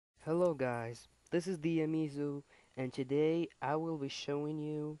Hello guys, this is Diamizu and today I will be showing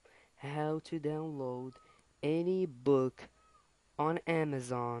you how to download any book on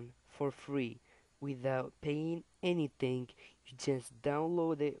Amazon for free without paying anything. You just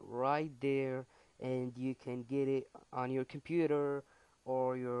download it right there and you can get it on your computer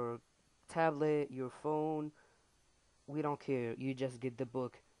or your tablet, your phone. We don't care. You just get the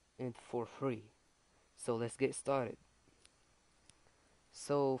book and for free. So let's get started.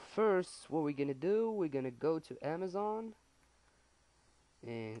 So first, what we're gonna do, we're gonna go to Amazon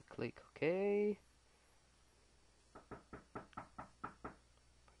and click OK.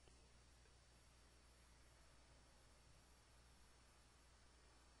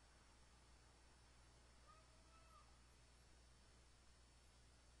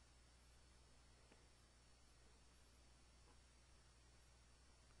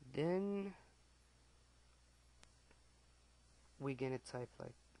 Then we're gonna type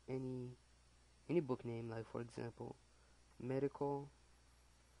like any book name, like for example, medical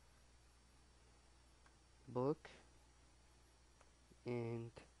book, and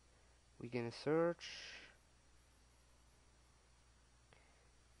we're gonna search,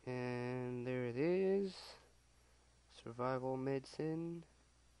 and there it is, survival medicine.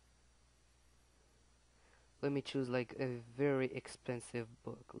 Let me choose like a very expensive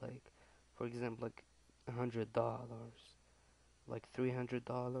book, like for example, like $100, like $300.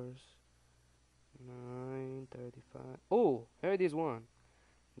 935. Oh, here it is one.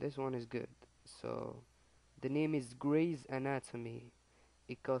 This one is good. So the name is Grey's Anatomy.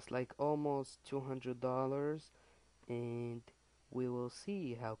 It costs like almost $200, and we will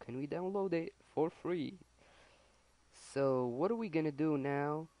see how can we download it for free. So what are we gonna do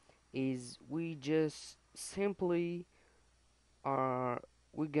now is we just simply are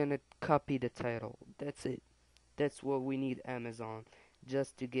we're gonna copy the title. That's it. That's what we need Amazon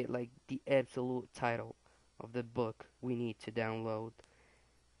just to get like the absolute title of the book we need to download.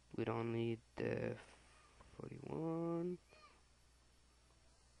 We don't need the 41,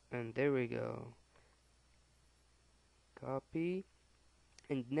 and there we go. Copy.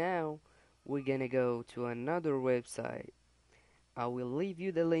 And now we're gonna go to another website. I will leave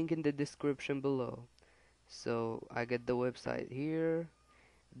you the link in the description below. So I got the website here.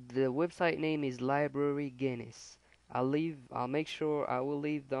 The website name is Library Guinness. I'll make sure I will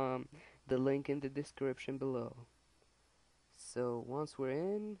leave the link in the description below. So once we're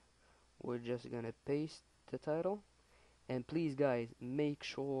in, we're just gonna paste the title. And please guys, make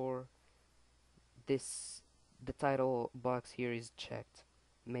sure this the title box here is checked.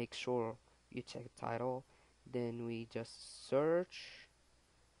 Make sure you check title. Then we just search,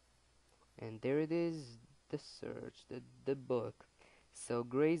 and there it is, the search, the book. So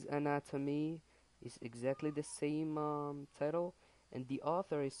Grey's Anatomy is exactly the same title, and the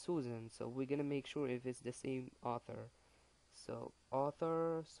author is Susan. So we're gonna make sure if it's the same author. So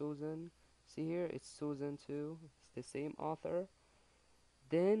author Susan. See here, it's Susan too. It's the same author.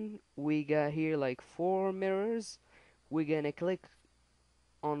 Then we got here like four mirrors. We're gonna click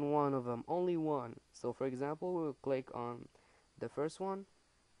on one of them, only one. So for example, we'll click on the first one.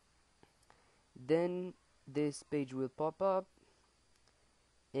 Then this page will pop up,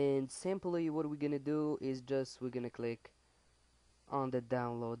 and simply what we're gonna do is just we're gonna click on the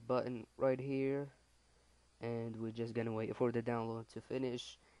download button right here, and we're just gonna wait for the download to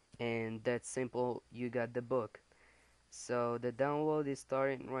finish, and that's simple. You got the book. So the download is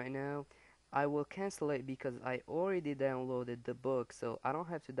starting right now. I will cancel it because I already downloaded the book, so I don't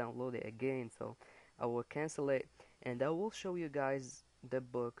have to download it again. So I will cancel it, and I will show you guys the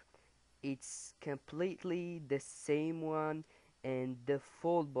book. It's completely the same one, and the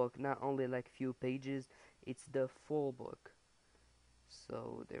full book, not only like few pages, it's the full book.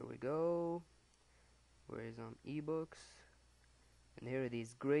 So there we go. Where is ebooks? And here it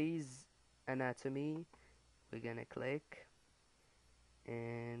is, Grey's Anatomy. We're gonna click,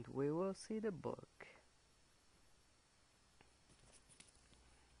 and we will see the book.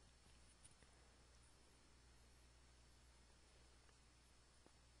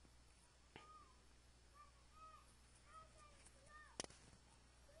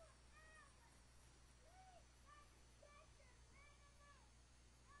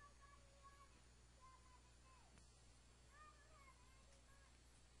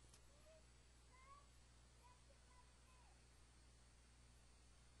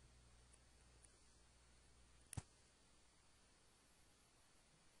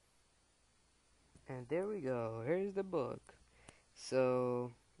 And there we go. Here's the book.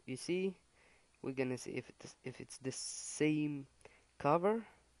 So you see, we're gonna see if it's the same cover.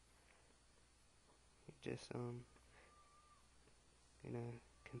 Just gonna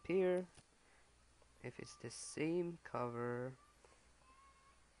compare if it's the same cover,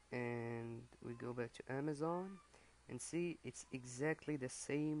 and we go back to Amazon and see it's exactly the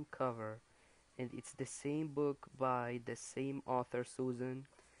same cover, and it's the same book by the same author, Susan.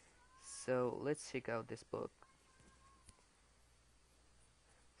 So let's check out this book.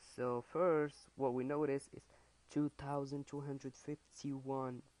 So first, what we notice is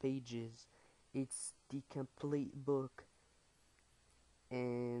 2,251 pages. It's the complete book,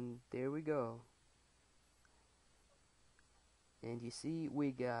 and there we go. And you see,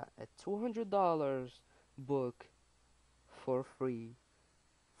 we got a $200 book for free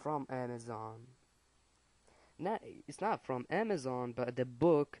from Amazon. Not, it's not from Amazon, but the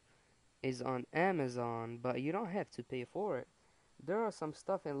book is on Amazon, but you don't have to pay for it. There are some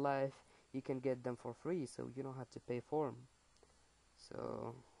stuff in life you can get them for free, so you don't have to pay for them.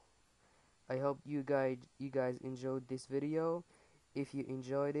 So I hope you guys enjoyed this video. If you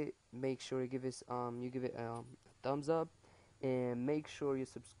enjoyed it, make sure you give it a thumbs up, and make sure you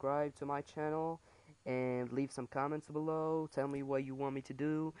subscribe to my channel and leave some comments below. Tell me what you want me to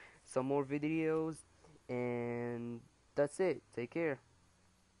do, some more videos, and that's it. Take care.